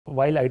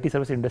While IT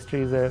service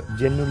industry is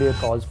genuinely a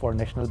cause for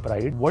national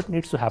pride, what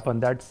needs to happen?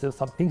 That's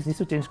some things needs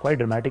to change quite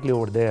dramatically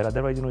over there.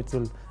 Otherwise, it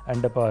will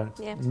end up a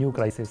new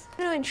crisis.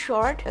 In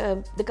short,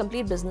 the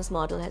complete business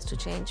model has to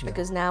change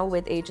because now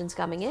with agents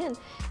coming in,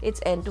 it's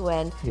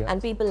end-to-end,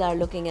 and people are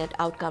looking at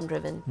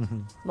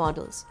outcome-driven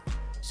models.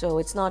 So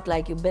it's not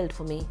like you build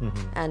for me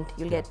and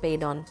you'll get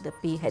paid on the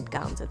P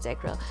headcounts,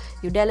 etc.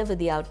 You deliver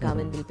the outcome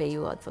and we'll pay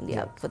you out from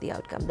the for the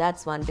outcome.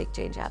 That's one big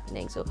change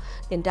happening. So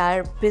the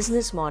entire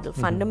business model,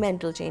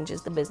 fundamental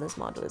changes, the business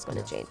model is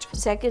going to change.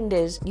 Second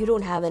is you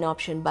don't have an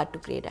option but to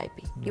create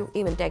IP.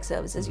 Even tech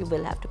services, you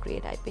will have to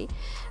create IP,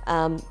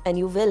 and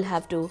you will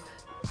have to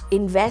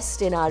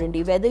invest in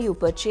R&D, whether you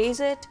purchase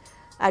it.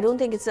 I don't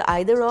think it's an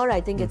either or.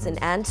 I think it's an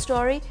and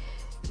story.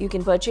 You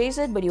can purchase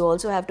it, but you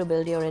also have to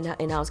build your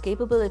in-house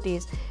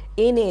capabilities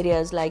in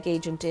areas like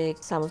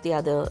agentic, some of the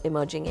other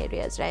emerging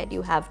areas, right?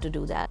 You have to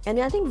do that. And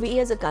I think we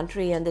as a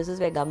country, and this is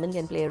where government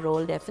can play a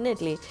role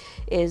definitely,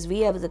 is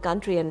we as a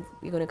country, and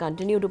we're going to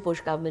continue to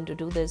push government to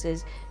do this,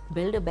 is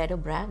build a better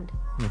brand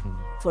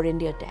for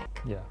India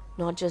tech,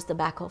 not just the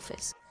back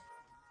office.